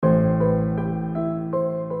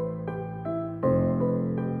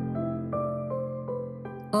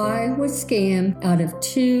I was scammed out of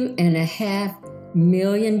 $2.5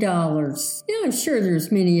 million. I'm sure there's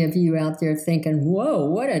many of you out there thinking, whoa,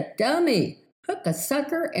 what a dummy. Hook a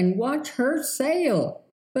sucker and watch her sail.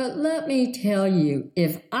 But let me tell you,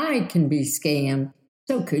 if I can be scammed,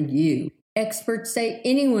 so could you. Experts say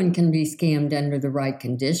anyone can be scammed under the right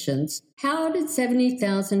conditions. How did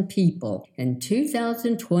 70,000 people in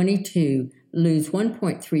 2022 lose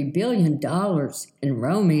 $1.3 billion in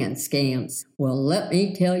romance scams? Well, let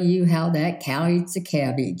me tell you how that cow eats a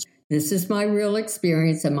cabbage. This is my real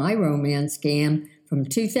experience of my romance scam from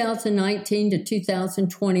 2019 to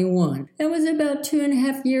 2021. It was about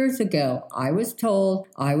 2.5 years ago. I was told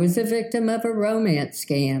I was a victim of a romance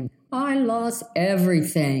scam. I lost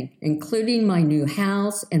everything, including my new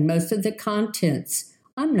house and most of the contents.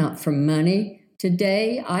 I'm not from money.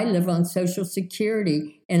 Today, I live on Social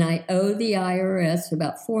Security, and I owe the IRS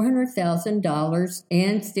about $400,000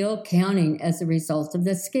 and still counting as a result of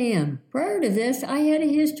the scam. Prior to this, I had a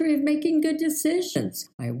history of making good decisions.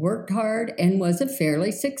 I worked hard and was a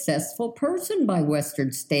fairly successful person by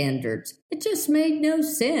Western standards. It just made no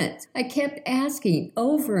sense. I kept asking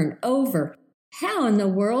over and over, how in the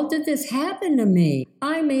world did this happen to me?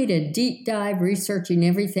 I made a deep dive researching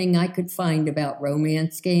everything I could find about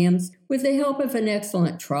romance scams with the help of an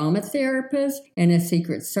excellent trauma therapist and a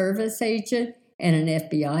Secret Service agent and an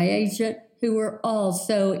FBI agent who were all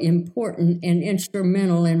so important and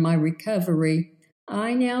instrumental in my recovery.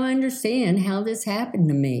 I now understand how this happened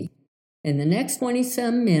to me. In the next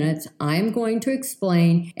 20-some minutes, I'm going to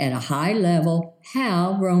explain at a high level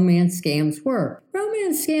how romance scams work.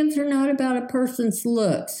 Romance scams are not about a person's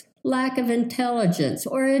looks, lack of intelligence,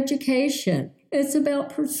 or education. It's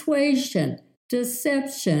about persuasion,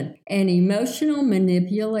 deception, and emotional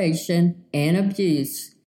manipulation and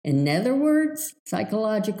abuse. In other words,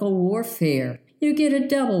 psychological warfare. You get a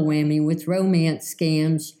double whammy with romance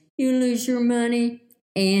scams. You lose your money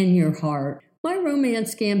and your heart. My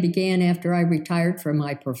romance scam began after I retired from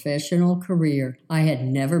my professional career. I had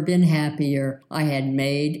never been happier. I had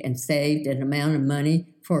made and saved an amount of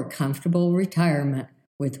money for a comfortable retirement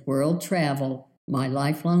with world travel, my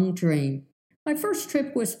lifelong dream. My first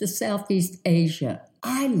trip was to Southeast Asia.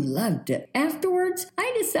 I loved it. Afterwards,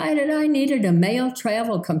 I decided I needed a male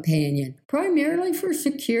travel companion, primarily for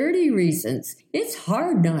security reasons. It's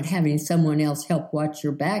hard not having someone else help watch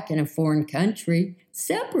your back in a foreign country.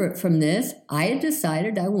 Separate from this, I had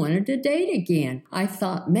decided I wanted to date again. I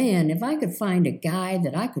thought, man, if I could find a guy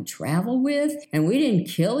that I could travel with and we didn't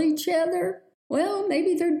kill each other, well,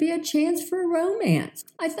 maybe there'd be a chance for a romance.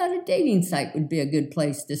 I thought a dating site would be a good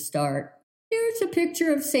place to start. Here's a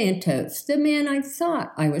picture of Santos, the man I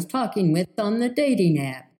thought I was talking with on the dating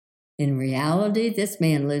app. In reality, this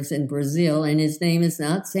man lives in Brazil and his name is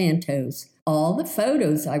not Santos. All the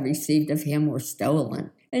photos I received of him were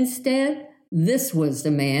stolen. Instead, this was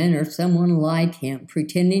the man or someone like him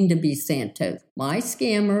pretending to be Santos. My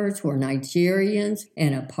scammers were Nigerians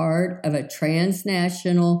and a part of a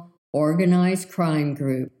transnational organized crime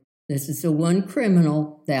group. This is the one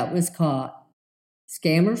criminal that was caught.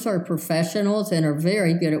 Scammers are professionals and are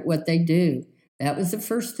very good at what they do. That was the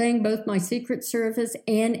first thing both my Secret Service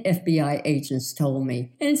and FBI agents told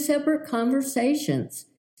me in separate conversations.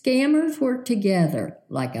 Scammers work together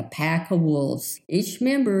like a pack of wolves. Each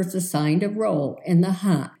member is assigned a role in the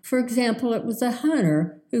hunt. For example, it was a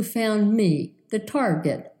hunter who found me, the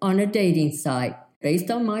target, on a dating site. Based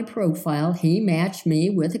on my profile, he matched me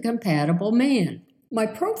with a compatible man. My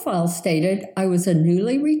profile stated I was a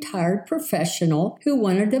newly retired professional who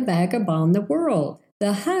wanted to vagabond the world.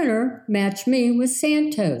 The hunter matched me with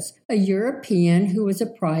Santos, a European who was a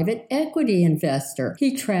private equity investor.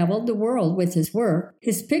 He traveled the world with his work.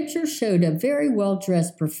 His picture showed a very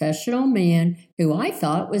well-dressed professional man who I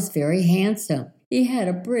thought was very handsome. He had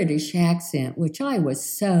a British accent, which I was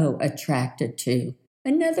so attracted to.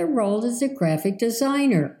 Another role is a graphic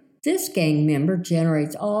designer. This gang member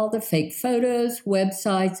generates all the fake photos,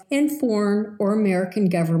 websites, and foreign or American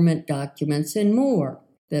government documents and more.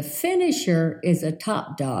 The finisher is a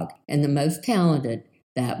top dog and the most talented.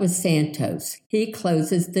 That was Santos. He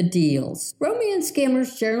closes the deals. Romance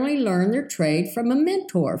scammers generally learn their trade from a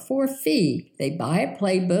mentor for a fee. They buy a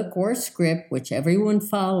playbook or a script which everyone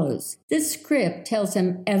follows. This script tells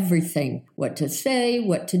them everything, what to say,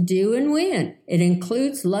 what to do, and when. It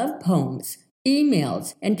includes love poems,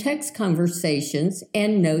 emails, and text conversations,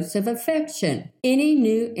 and notes of affection. Any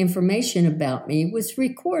new information about me was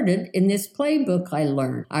recorded in this playbook I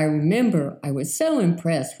learned. I remember I was so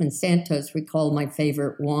impressed when Santos recalled my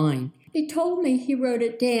favorite wine. He told me he wrote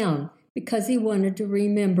it down because he wanted to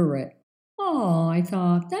remember it. Oh, I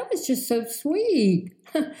thought, that was just so sweet.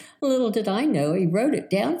 Little did I know he wrote it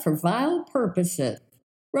down for vile purposes.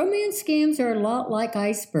 Romance scams are a lot like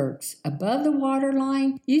icebergs. Above the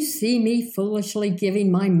waterline, you see me foolishly giving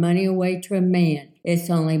my money away to a man. It's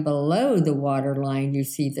only below the waterline you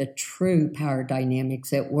see the true power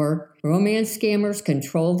dynamics at work. Romance scammers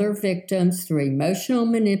control their victims through emotional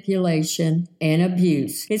manipulation and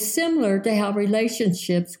abuse. It's similar to how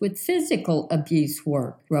relationships with physical abuse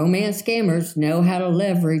work. Romance scammers know how to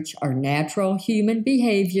leverage our natural human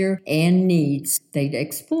behavior and needs. They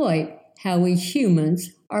exploit how we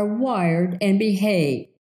humans are wired and behave.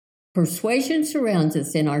 Persuasion surrounds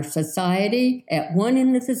us in our society. At one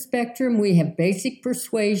end of the spectrum, we have basic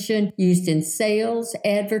persuasion used in sales,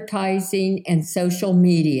 advertising, and social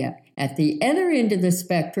media. At the other end of the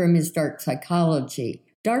spectrum is dark psychology.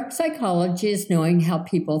 Dark psychology is knowing how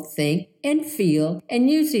people think and feel and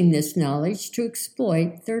using this knowledge to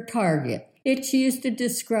exploit their target. It's used to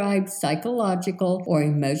describe psychological or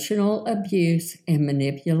emotional abuse and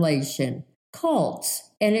manipulation. Cults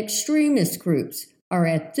and extremist groups are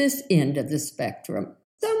at this end of the spectrum.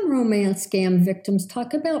 Some romance scam victims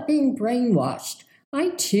talk about being brainwashed. I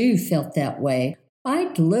too felt that way.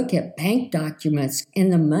 I'd look at bank documents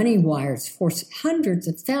and the money wires for hundreds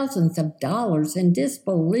of thousands of dollars in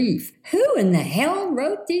disbelief. Who in the hell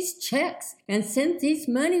wrote these checks and sent these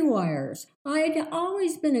money wires? I'd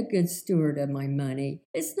always been a good steward of my money.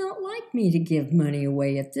 It's not like me to give money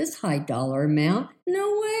away at this high dollar amount.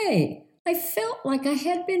 No way. I felt like I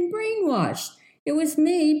had been brainwashed. It was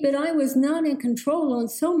me, but I was not in control on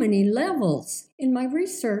so many levels. In my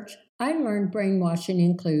research, I learned brainwashing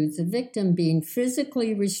includes a victim being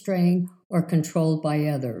physically restrained or controlled by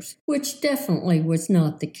others, which definitely was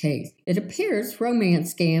not the case. It appears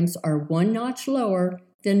romance scams are one notch lower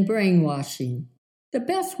than brainwashing. The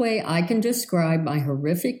best way I can describe my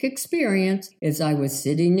horrific experience is I was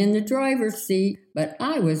sitting in the driver's seat, but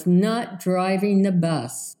I was not driving the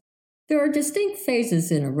bus. There are distinct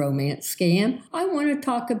phases in a romance scam. I want to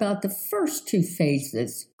talk about the first two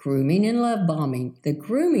phases, grooming and love bombing. The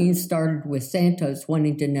grooming started with Santos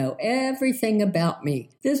wanting to know everything about me.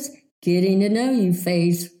 This getting to know you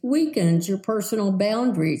phase weakens your personal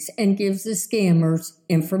boundaries and gives the scammers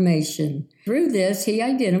information. Through this, he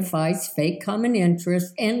identifies fake common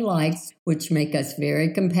interests and likes, which make us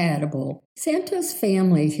very compatible. Santos'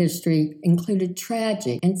 family history included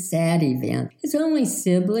tragic and sad events. His only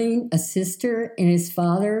sibling, a sister, and his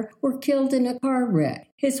father were killed in a car wreck.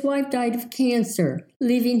 His wife died of cancer,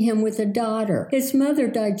 leaving him with a daughter. His mother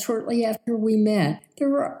died shortly after we met. There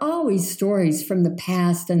were always stories from the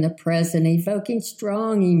past and the present, evoking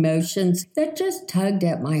strong emotions that just tugged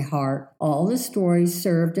at my heart. All the stories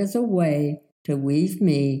served as a way to weave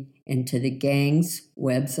me into the gang's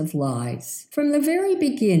webs of lies. From the very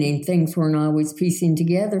beginning, things weren't always piecing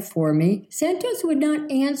together for me. Santos would not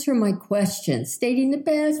answer my questions, stating the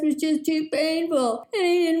past was just too painful and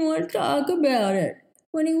he didn't want to talk about it.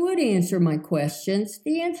 When he would answer my questions,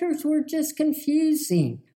 the answers were just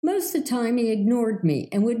confusing. Most of the time, he ignored me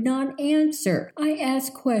and would not answer. I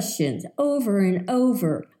asked questions over and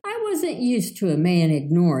over. I wasn't used to a man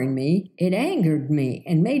ignoring me. It angered me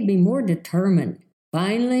and made me more determined.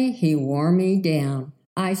 Finally, he wore me down.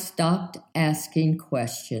 I stopped asking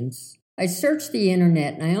questions. I searched the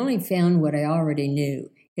internet and I only found what I already knew: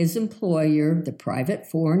 his employer, the private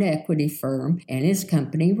foreign equity firm, and his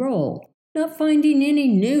company role. Not finding any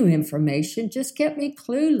new information just kept me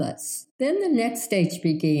clueless. Then the next stage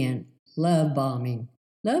began: love bombing.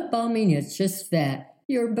 Love bombing is just that.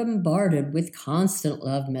 You're bombarded with constant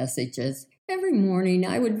love messages. Every morning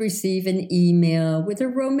I would receive an email with a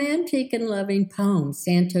romantic and loving poem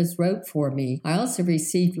Santos wrote for me. I also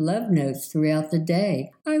received love notes throughout the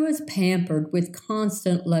day. I was pampered with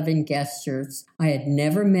constant loving gestures. I had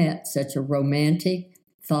never met such a romantic,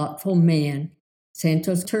 thoughtful man.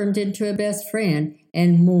 Santos turned into a best friend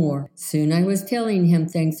and more. Soon I was telling him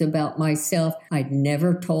things about myself I'd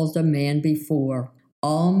never told a man before.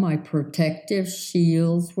 All my protective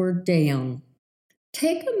shields were down.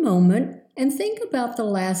 Take a moment and think about the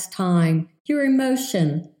last time your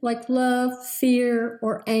emotion, like love, fear,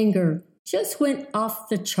 or anger, just went off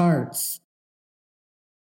the charts.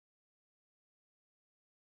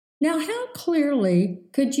 Now, how clearly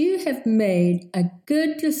could you have made a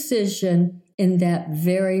good decision in that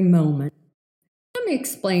very moment? Let me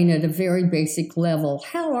explain at a very basic level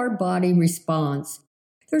how our body responds.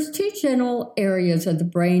 There's two general areas of the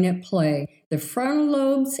brain at play: the frontal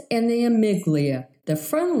lobes and the amygdala. The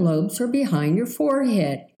frontal lobes are behind your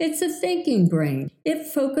forehead. It's a thinking brain. It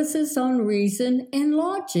focuses on reason and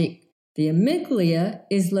logic. The amygdala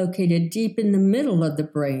is located deep in the middle of the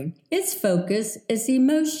brain. Its focus is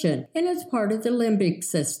emotion and is part of the limbic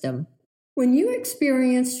system. When you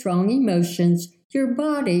experience strong emotions, your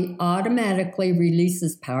body automatically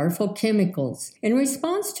releases powerful chemicals. In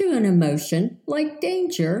response to an emotion, like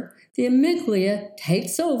danger, the amygdala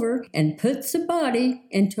takes over and puts the body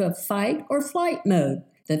into a fight or flight mode.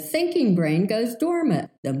 The thinking brain goes dormant.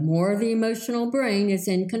 The more the emotional brain is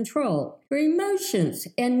in control. Your emotions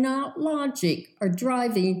and not logic are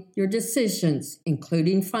driving your decisions,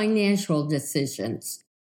 including financial decisions.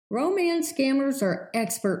 Romance scammers are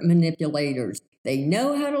expert manipulators. They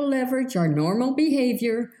know how to leverage our normal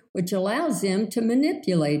behavior, which allows them to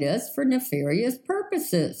manipulate us for nefarious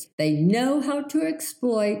purposes. They know how to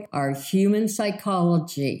exploit our human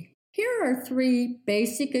psychology. Here are 3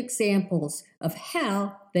 basic examples of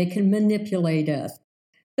how they can manipulate us.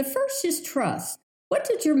 The first is trust. What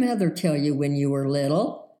did your mother tell you when you were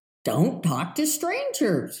little? Don't talk to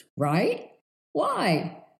strangers, right?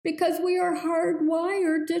 Why? Because we are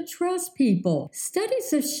hardwired to trust people.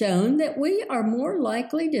 Studies have shown that we are more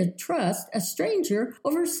likely to trust a stranger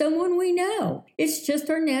over someone we know. It's just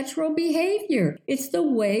our natural behavior. It's the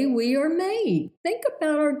way we are made. Think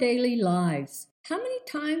about our daily lives. How many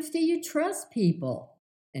times do you trust people?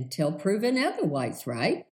 Until proven otherwise,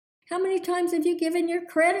 right? How many times have you given your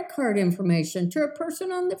credit card information to a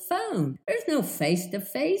person on the phone? There's no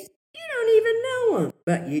face-to-face. You don't even know them,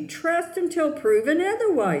 but you trust until proven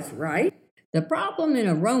otherwise, right? The problem in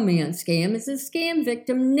a romance scam is the scam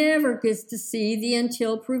victim never gets to see the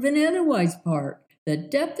until proven otherwise part. The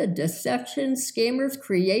depth of deception scammers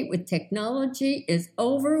create with technology is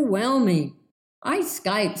overwhelming. I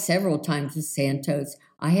Skyped several times with Santos.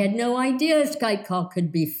 I had no idea a Skype call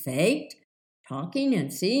could be faked. Talking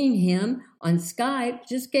and seeing him on Skype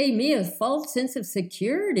just gave me a false sense of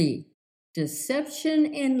security.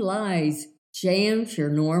 Deception and lies jams your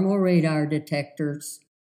normal radar detectors.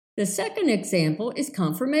 The second example is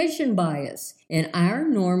confirmation bias. In our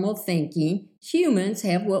normal thinking, humans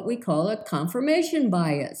have what we call a confirmation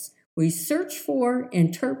bias. We search for,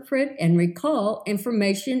 interpret, and recall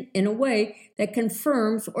information in a way that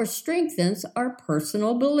confirms or strengthens our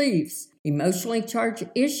personal beliefs. Emotionally charged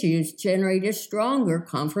issues generate a stronger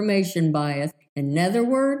confirmation bias. In other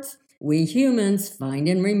words, we humans find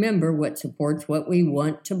and remember what supports what we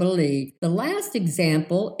want to believe. The last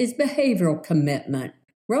example is behavioral commitment.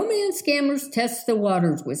 Romance scammers test the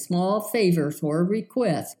waters with small favors or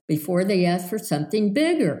requests before they ask for something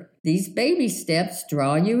bigger. These baby steps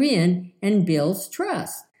draw you in and builds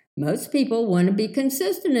trust. Most people want to be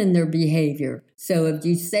consistent in their behavior. So if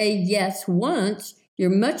you say yes once, you're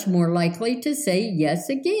much more likely to say yes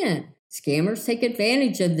again. Scammers take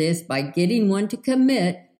advantage of this by getting one to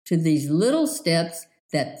commit to these little steps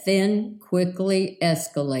that then quickly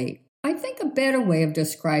escalate. I think a better way of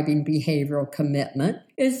describing behavioral commitment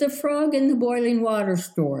is the frog in the boiling water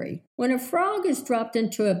story. When a frog is dropped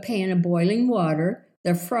into a pan of boiling water,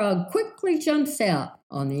 the frog quickly jumps out.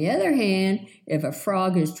 On the other hand, if a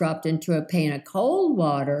frog is dropped into a pan of cold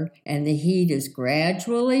water and the heat is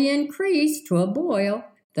gradually increased to a boil,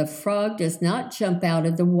 the frog does not jump out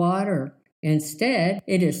of the water. Instead,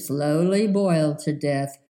 it is slowly boiled to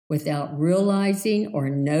death without realizing or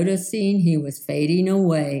noticing he was fading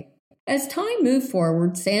away. As time moved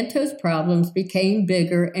forward, Santos' problems became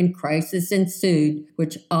bigger and crisis ensued,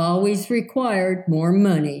 which always required more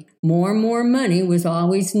money. More money was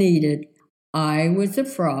always needed. I was the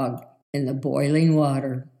frog in the boiling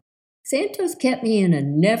water. Santos kept me in a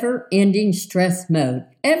never-ending stress mode.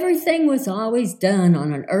 Everything was always done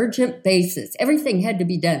on an urgent basis. Everything had to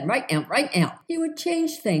be done right now. He would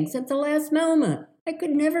change things at the last moment. I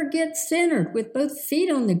could never get centered with both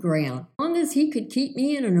feet on the ground. As long as he could keep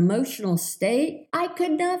me in an emotional state, I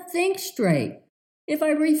could not think straight. If I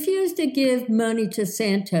refused to give money to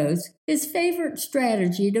Santos, his favorite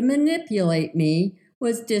strategy to manipulate me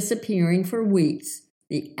was disappearing for weeks.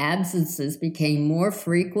 The absences became more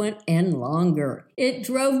frequent and longer. It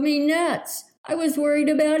drove me nuts. I was worried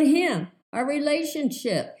about him, our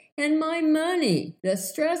relationship, and my money. The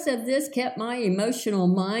stress of this kept my emotional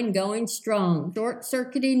mind going strong,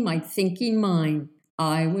 short-circuiting my thinking mind.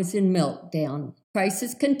 I was in meltdown.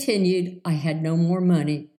 Crisis continued. I had no more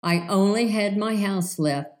money. I only had my house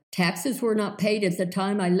left. Taxes were not paid at the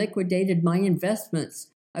time I liquidated my investments.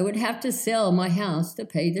 I would have to sell my house to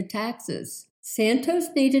pay the taxes. Santos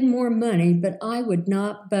needed more money, but I would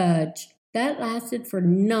not budge. That lasted for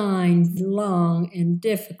 9 long and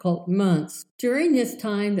difficult months. During this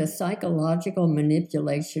time, the psychological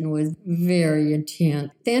manipulation was very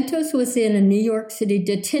intense. Santos was in a New York City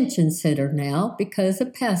detention center now because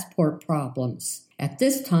of passport problems. At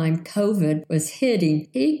this time, COVID was hitting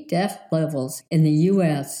peak death levels in the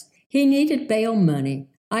U.S. He needed bail money.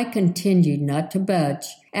 I continued not to budge.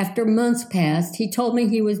 After months passed, he told me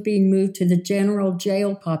he was being moved to the general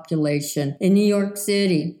jail population in New York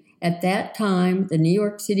City. At that time, the New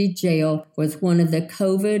York City jail was one of the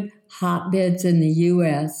COVID hotbeds in the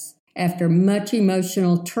U.S. After much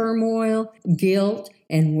emotional turmoil, guilt,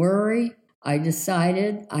 and worry, I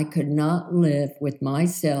decided I could not live with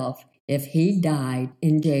myself if he died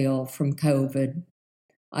in jail from COVID.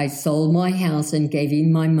 I sold my house and gave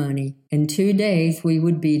him my money. In 2 days, we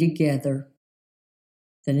would be together.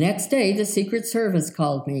 The next day, the Secret Service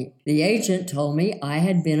called me. The agent told me I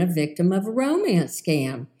had been a victim of a romance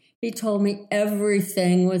scam. He told me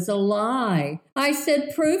everything was a lie. I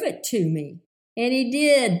said, prove it to me. And he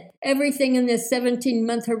did. Everything in this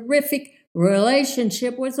 17-month horrific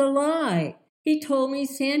relationship was a lie. He told me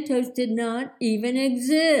Santos did not even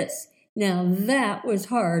exist. Now that was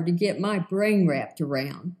hard to get my brain wrapped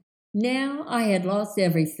around. Now I had lost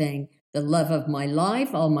everything. The love of my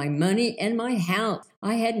life, all my money, and my house.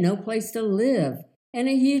 I had no place to live, and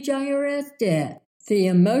a huge IRS debt. The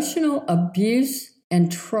emotional abuse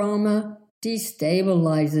and trauma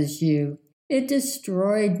destabilizes you. It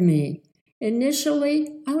destroyed me.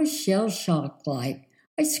 Initially, I was shell-shocked like.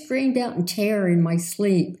 I screamed out in terror in my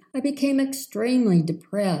sleep. I became extremely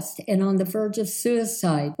depressed and on the verge of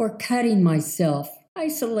suicide or cutting myself.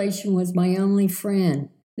 Isolation was my only friend.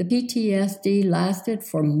 The PTSD lasted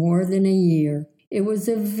for more than a year. It was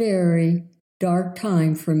a very dark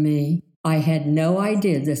time for me. I had no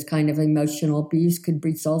idea this kind of emotional abuse could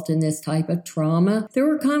result in this type of trauma. There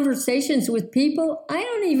were conversations with people I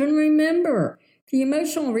don't even remember. The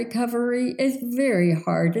emotional recovery is very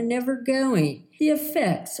hard and never going. The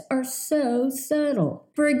effects are so subtle.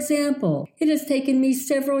 For example, it has taken me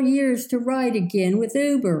several years to ride again with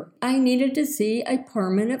Uber. I needed to see a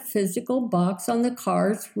permanent physical box on the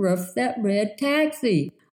car's roof that read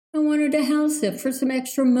taxi. I wanted to house it for some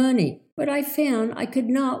extra money, but I found I could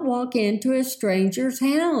not walk into a stranger's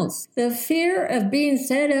house. The fear of being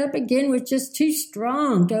set up again was just too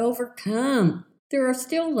strong to overcome. There are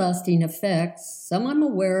still lasting effects, some I'm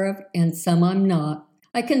aware of and some I'm not.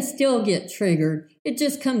 I can still get triggered. It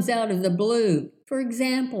just comes out of the blue. For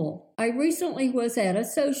example, I recently was at a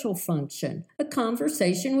social function. A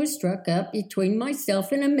conversation was struck up between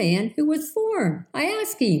myself and a man who was foreign. I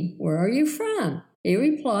asked him, "Where are you from?" He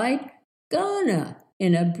replied, "Ghana,"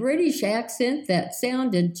 in a British accent that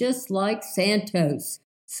sounded just like Santos.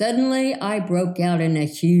 Suddenly, I broke out in a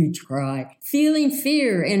huge cry, feeling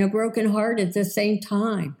fear and a broken heart at the same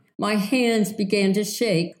time. My hands began to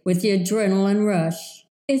shake with the adrenaline rush.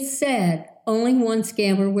 It's sad, only one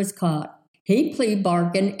scammer was caught. He plea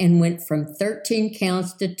bargained and went from 13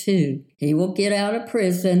 counts to 2. He will get out of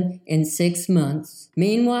prison in 6 months.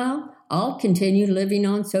 Meanwhile, I'll continue living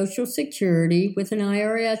on Social Security with an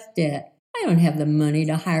IRS debt. I don't have the money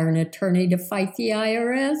to hire an attorney to fight the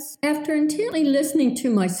IRS. After intently listening to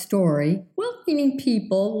my story, well-meaning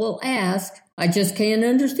people will ask, "I just can't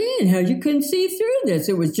understand how you couldn't see through this.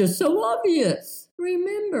 It was just so obvious."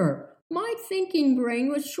 Remember, my thinking brain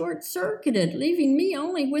was short-circuited, leaving me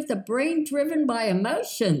only with a brain driven by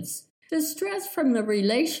emotions. The stress from the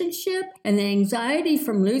relationship and the anxiety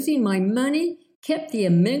from losing my money kept the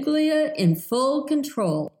amygdala in full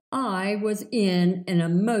control. I was in an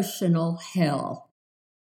emotional hell.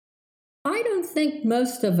 I don't think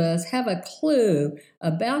most of us have a clue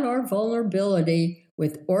about our vulnerability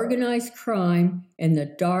with organized crime in the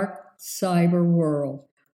dark cyber world.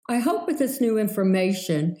 I hope with this new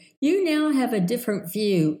information, you now have a different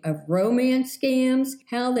view of romance scams,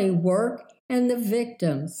 how they work, and the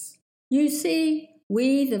victims. You see,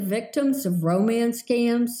 we, the victims of romance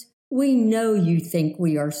scams, we know you think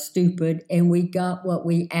we are stupid and we got what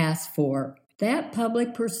we asked for. That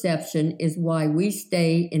public perception is why we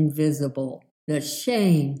stay invisible. The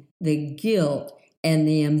shame, the guilt, and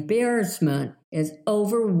the embarrassment is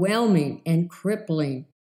overwhelming and crippling.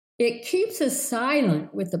 It keeps us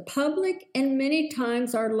silent with the public and many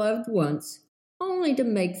times our loved ones, only to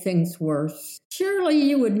make things worse. Surely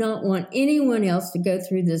you would not want anyone else to go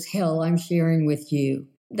through this hell I'm sharing with you.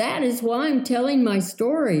 That is why I'm telling my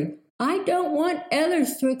story. I don't want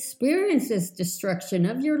others to experience this destruction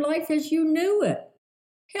of your life as you knew it.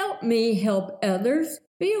 Help me help others.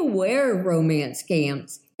 Be aware of romance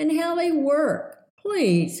scams and how they work.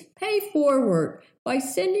 Please pay forward. by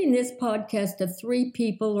sending this podcast to 3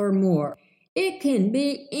 people or more. It can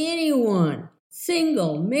be anyone.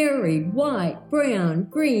 Single, married, white, brown,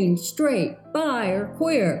 green, straight, bi, or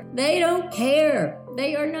queer. They don't care.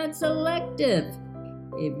 They are not selective.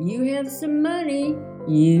 If you have some money,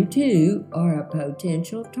 you too are a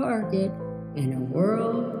potential target in a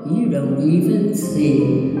world you don't even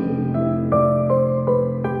see.